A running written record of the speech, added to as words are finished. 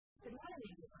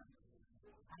really good.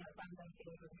 I hope I'm going to be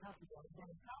able to help you all with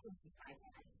any problems you find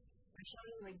that. I'll show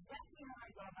you exactly how I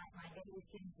go about my daily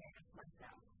skincare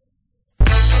myself.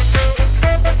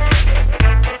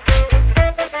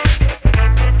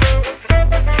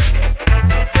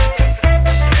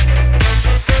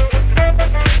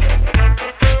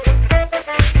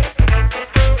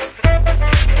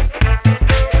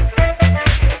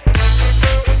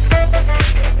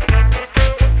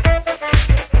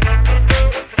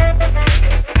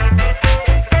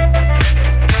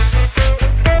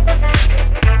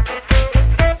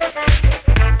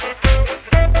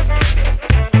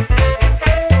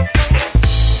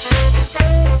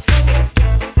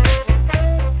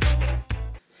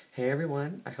 Hey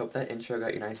everyone, I hope that intro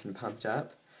got you nice and pumped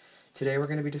up. Today we're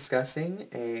going to be discussing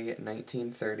a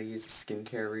 1930s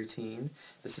skincare routine.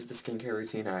 This is the skincare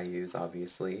routine I use,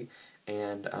 obviously,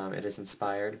 and it is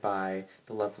inspired by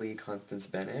the lovely Constance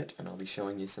Bennett, and I'll be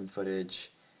showing you some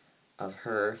footage of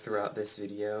her throughout this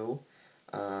video,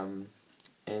 and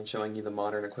showing you the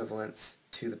modern equivalents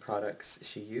to the products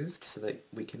she used so that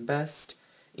we can best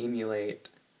emulate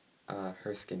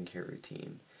her skincare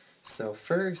routine. So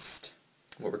first,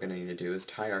 what we're going to need to do is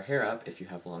tie our hair up if you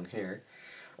have long hair.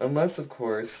 Unless, of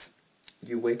course,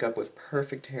 you wake up with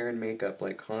perfect hair and makeup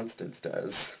like Constance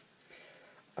does.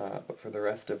 But for the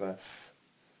rest of us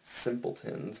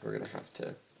simpletons, we're going to have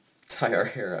to tie our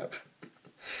hair up.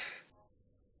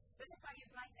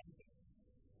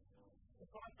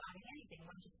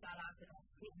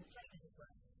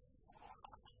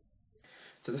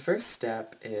 So the first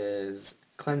step is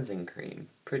cleansing cream.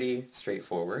 Pretty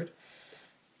straightforward.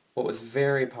 What was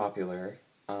very popular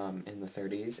in the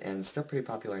 30s, and still pretty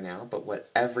popular now, but what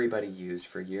everybody used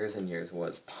for years and years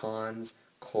was Pond's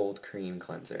Cold Cream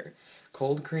Cleanser.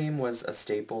 Cold cream was a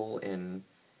staple in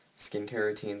skincare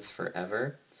routines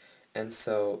forever, and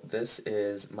so this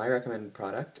is my recommended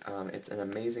product. It's an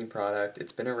amazing product.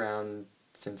 It's been around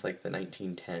since like the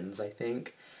 1910s, I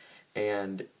think,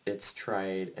 and it's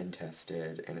tried and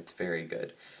tested, and it's very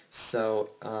good.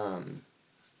 So,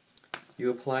 you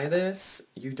apply this,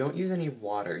 you don't use any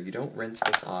water, you don't rinse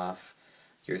this off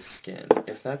your skin.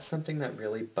 If that's something that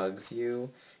really bugs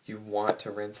you, you want to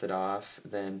rinse it off,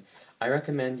 then I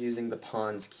recommend using the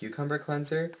Pond's Cucumber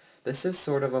Cleanser. This is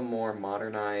sort of a more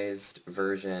modernized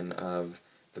version of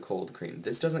the cold cream.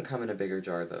 This doesn't come in a bigger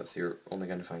jar though, so you're only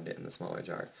going to find it in the smaller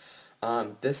jar.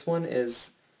 This one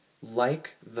is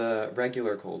like the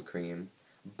regular cold cream,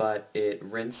 but it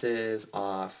rinses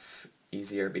off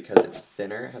easier because it's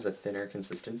thinner, it has a thinner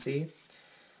consistency,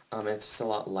 and it's just a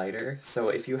lot lighter. So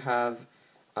if you have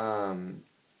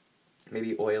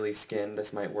maybe oily skin,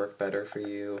 this might work better for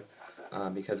you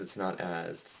because it's not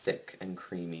as thick and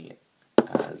creamy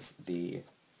as the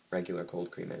regular cold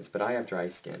cream is. But I have dry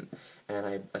skin, and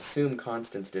I assume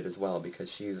Constance did as well because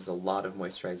she uses a lot of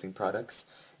moisturizing products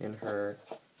in her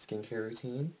skincare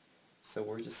routine. So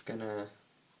we're just gonna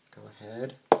go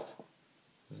ahead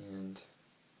and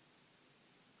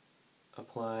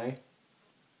apply.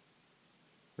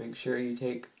 Make sure you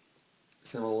take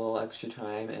a little extra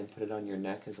time and put it on your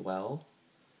neck as well.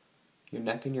 Your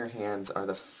neck and your hands are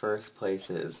the first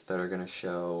places that are going to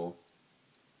show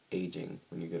aging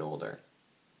when you get older.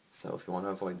 So if you want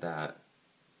to avoid that,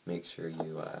 make sure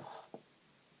you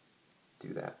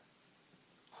do that.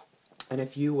 And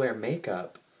if you wear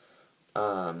makeup,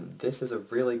 this is a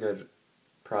really good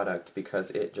product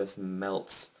because it just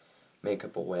melts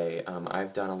makeup away.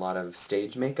 I've done a lot of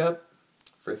stage makeup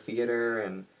for theater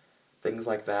and things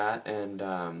like that,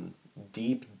 and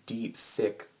deep,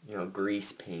 thick,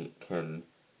 grease paint can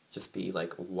just be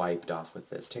like wiped off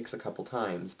with this. Takes a couple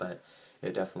times, but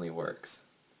it definitely works.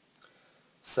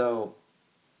 So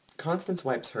Constance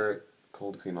wipes her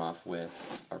cold cream off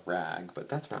with a rag, but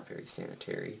that's not very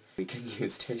sanitary. We can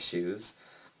use tissues.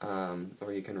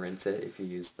 Or you can rinse it if you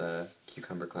use the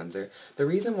cucumber cleanser. The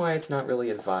reason why it's not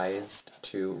really advised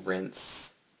to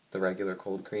rinse the regular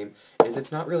cold cream is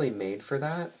it's not really made for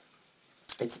that.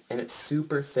 It's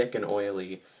super thick and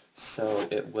oily, so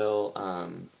it will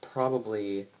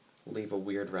probably leave a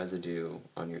weird residue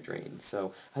on your drain.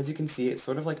 So as you can see, it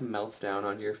sort of like melts down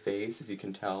on your face, if you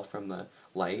can tell from the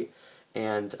light,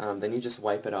 and then you just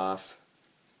wipe it off.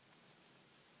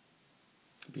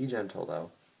 Be gentle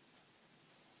though.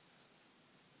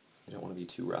 You don't want to be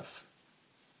too rough.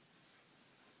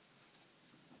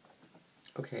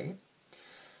 Okay,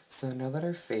 so now that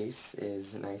our face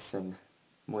is nice and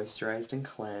moisturized and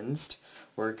cleansed,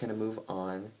 we're going to move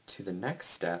on to the next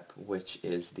step, which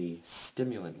is the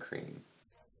stimulant cream.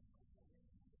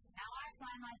 Now I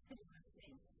apply my stimulant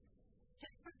cream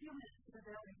just for a few minutes because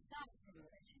it only stops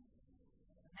stimulation.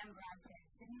 Remember, I said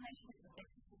stimulation is the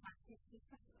basis of my 60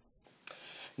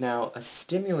 Now, a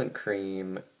stimulant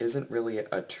cream isn't really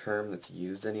a term that's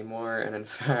used anymore, and in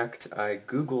fact, I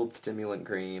googled stimulant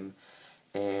cream,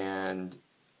 and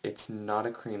it's not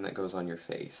a cream that goes on your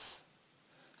face.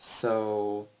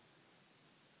 So,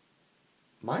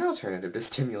 my alternative to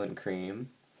stimulant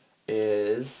cream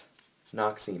is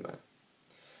Noxzema.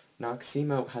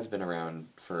 Noxzema has been around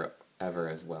forever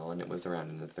as well, and it was around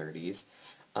in the 30s.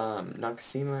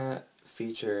 Noxzema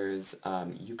features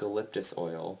eucalyptus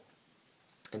oil,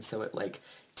 and so it like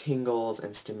tingles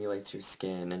and stimulates your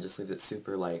skin and just leaves it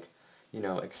super like, you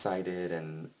know, excited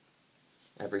and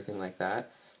everything like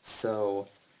that. So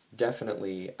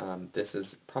definitely this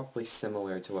is probably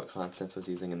similar to what Constance was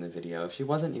using in the video. If she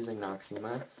wasn't using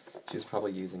Noxzema, she was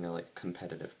probably using a like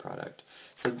competitive product.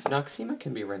 So Noxzema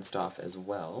can be rinsed off as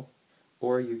well,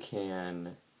 or you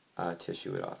can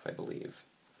tissue it off, I believe,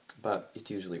 but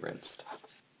it's usually rinsed.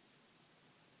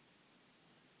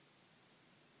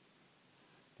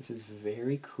 This is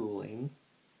very cooling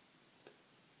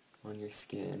on your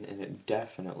skin, and it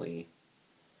definitely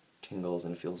tingles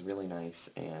and feels really nice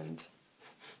and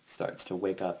starts to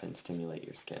wake up and stimulate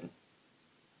your skin.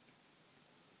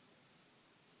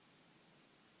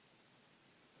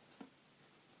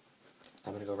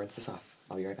 I'm gonna go rinse this off.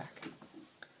 I'll be right back.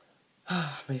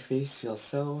 My face feels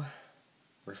so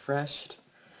refreshed.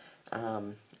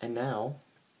 And now,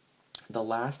 the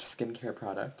last skincare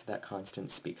product that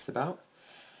Constance speaks about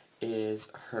is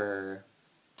her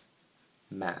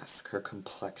mask, her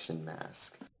complexion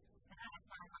mask.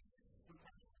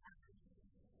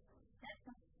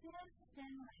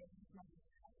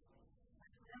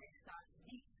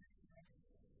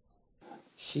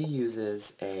 She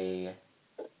uses a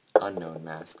unknown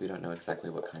mask. We don't know exactly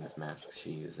what kind of mask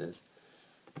she uses.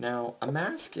 Now, a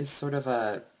mask is sort of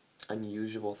a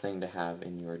unusual thing to have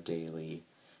in your daily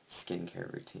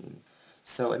skincare routine.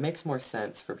 So it makes more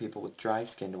sense for people with dry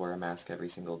skin to wear a mask every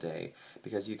single day,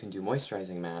 because you can do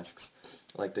moisturizing masks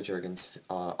like the Jergens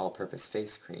all-purpose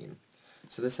face cream.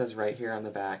 So this says right here on the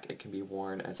back it can be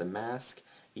worn as a mask,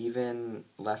 even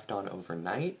left on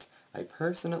overnight. I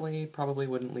personally probably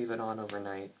wouldn't leave it on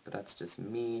overnight, but that's just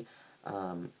me.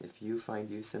 If you find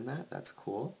use in that, that's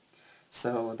cool.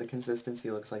 So the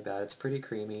consistency looks like that. It's pretty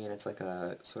creamy, and it's like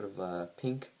a sort of a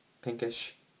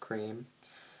pinkish cream.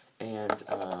 And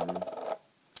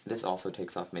this also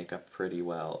takes off makeup pretty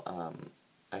well.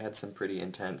 I had some pretty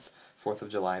intense 4th of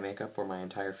July makeup where my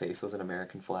entire face was an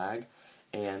American flag,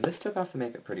 and this took off the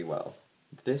makeup pretty well.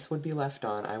 This would be left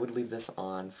on. I would leave this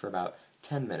on for about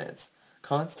 10 minutes.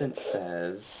 Constance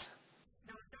says,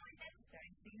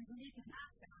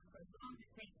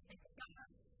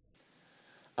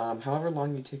 however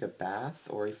long you take a bath,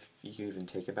 or if you even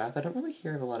take a bath, I don't really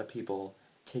hear of a lot of people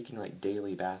taking like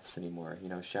daily baths anymore. You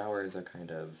know, showers are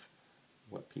kind of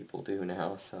what people do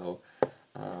now, so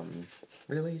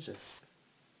really just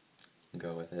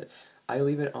go with it. I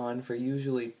leave it on for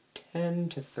usually 10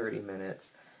 to 30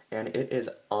 minutes, and it is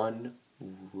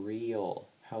unreal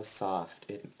how soft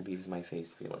it leaves my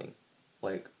face feeling.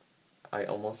 Like, I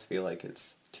almost feel like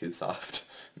it's too soft.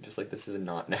 I'm just like, this is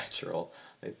not natural.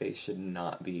 My face should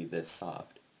not be this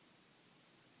soft.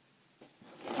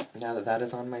 Now that that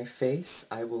is on my face,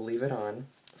 I will leave it on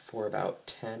for about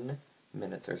 10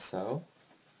 minutes or so.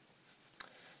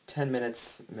 10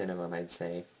 minutes minimum, I'd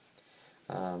say.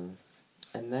 And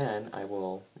then I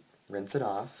will rinse it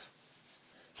off.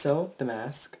 So the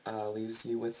mask leaves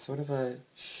you with sort of a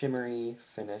shimmery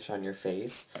finish on your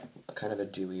face, kind of a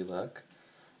dewy look,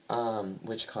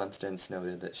 which Constance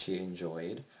noted that she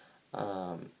enjoyed.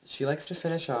 She likes to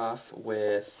finish off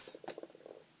with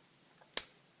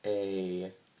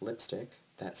a lipstick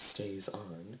that stays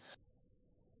on.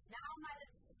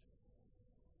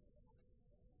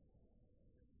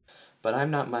 But I'm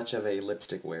not much of a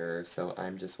lipstick wearer, so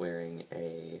I'm just wearing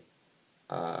a,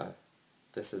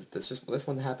 this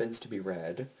one happens to be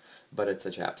red, but it's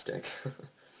a chapstick.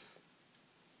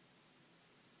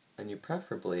 And you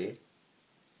preferably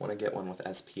want to get one with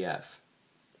SPF.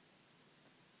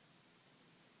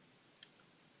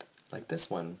 Like this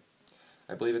one.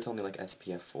 I believe it's only like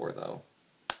SPF 4 though.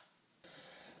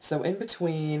 So in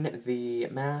between the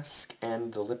mask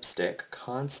and the lipstick,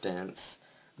 Constance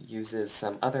uses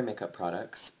some other makeup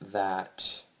products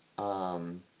that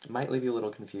might leave you a little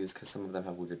confused because some of them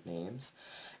have weird names.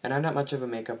 And I'm not much of a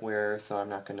makeup wearer, so I'm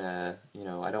not gonna, you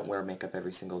know, I don't wear makeup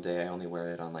every single day. I only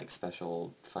wear it on like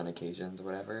special fun occasions or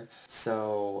whatever.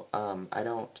 So I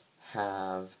don't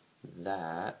have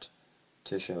that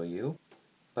to show you.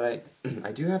 But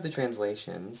I do have the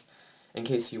translations in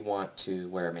case you want to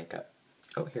wear makeup.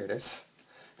 Oh, here it is.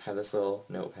 I have this little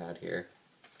notepad here.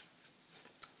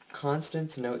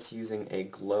 Constance notes using a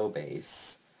glow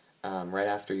base right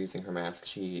after using her mask,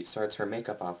 she starts her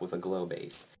makeup off with a glow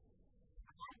base.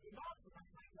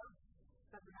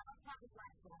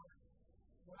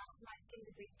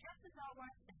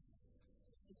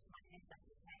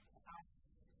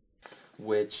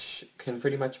 Which can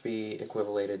pretty much be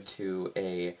equivalated to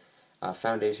a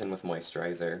foundation with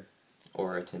moisturizer,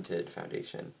 or a tinted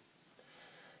foundation.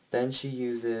 Then she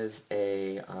uses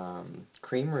a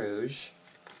cream rouge,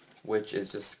 which is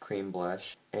just cream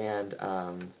blush, and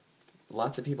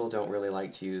lots of people don't really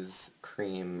like to use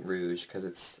cream rouge because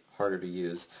it's harder to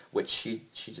use, which she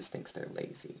just thinks they're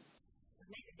lazy.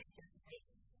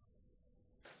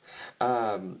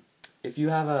 If you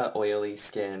have a oily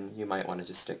skin, you might want to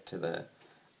just stick to the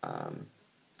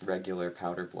regular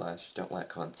powder blush. Don't let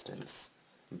Constance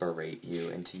berate you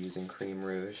into using cream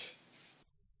rouge.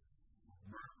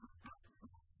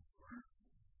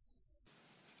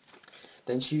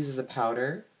 Then she uses a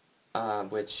powder,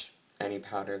 which any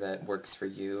powder that works for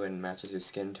you and matches your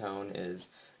skin tone is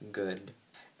good.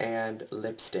 And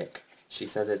lipstick. She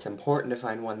says it's important to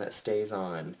find one that stays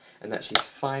on, and that she's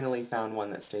finally found one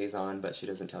that stays on, but she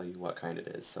doesn't tell you what kind it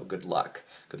is, so good luck.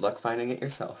 Good luck finding it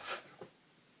yourself.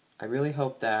 I really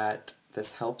hope that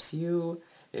this helps you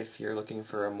if you're looking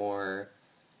for a more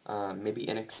maybe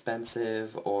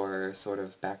inexpensive or sort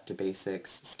of back to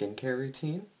basics skincare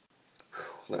routine.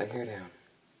 Whew, let my hair down.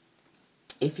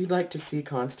 If you'd like to see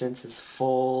Constance's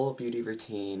full beauty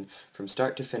routine from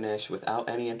start to finish without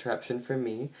any interruption from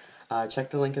me, check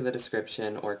the link in the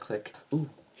description or click, ooh,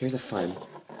 here's a fun,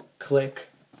 click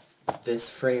this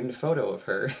framed photo of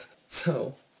her.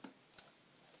 So,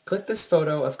 click this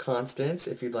photo of Constance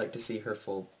if you'd like to see her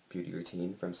full beauty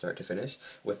routine from start to finish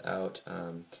without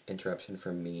interruption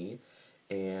from me.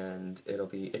 And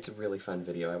it's a really fun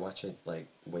video. I watch it like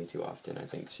way too often. I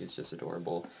think she's just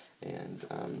adorable, and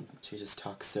she just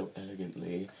talks so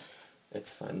elegantly.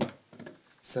 It's fun.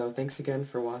 So thanks again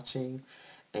for watching,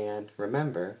 and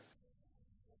remember,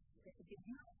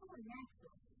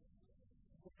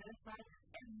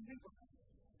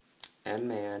 and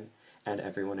man, and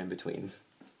everyone in between.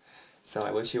 So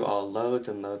I wish you all loads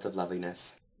and loads of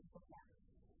loveliness.